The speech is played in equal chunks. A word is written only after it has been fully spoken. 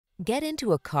Get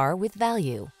into a car with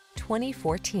value.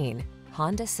 2014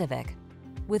 Honda Civic.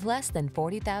 With less than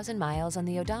 40,000 miles on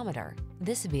the odometer,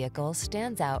 this vehicle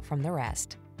stands out from the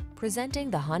rest. Presenting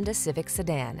the Honda Civic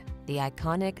Sedan, the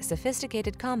iconic,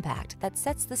 sophisticated compact that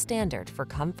sets the standard for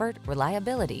comfort,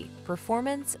 reliability,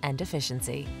 performance, and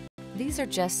efficiency. These are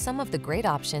just some of the great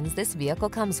options this vehicle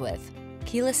comes with: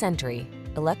 keyless entry,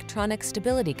 electronic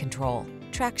stability control,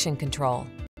 traction control,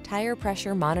 tire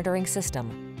pressure monitoring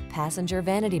system, passenger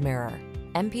vanity mirror,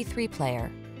 MP3 player,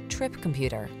 trip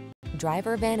computer,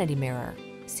 driver vanity mirror,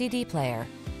 CD player,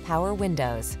 power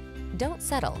windows. Don't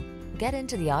settle. Get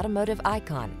into the automotive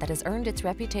icon that has earned its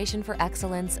reputation for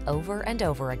excellence over and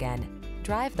over again.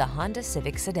 Drive the Honda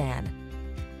Civic Sedan.